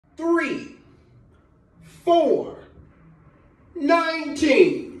3, 4,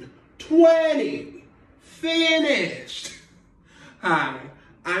 19, 20, finished. Hi,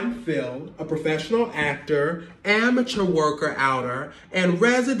 I'm Phil, a professional actor, amateur worker outer, and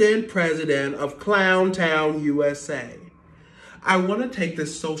resident president of Clowntown, USA. I want to take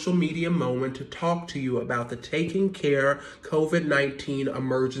this social media moment to talk to you about the Taking Care COVID-19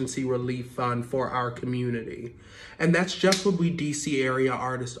 Emergency Relief Fund for our community. And that's just what we DC area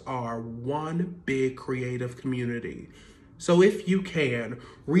artists are, one big creative community. So if you can,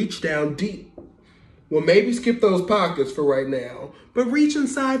 reach down deep. Well, maybe skip those pockets for right now, but reach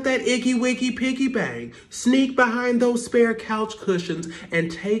inside that Iggy Wiggy piggy bank, sneak behind those spare couch cushions,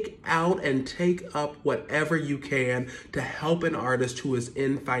 and take out and take up whatever you can to help an artist who is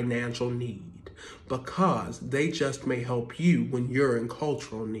in financial need, because they just may help you when you're in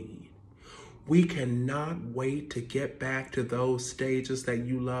cultural need. We cannot wait to get back to those stages that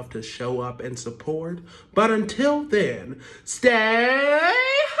you love to show up and support, but until then, stay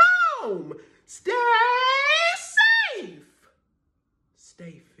home! Stay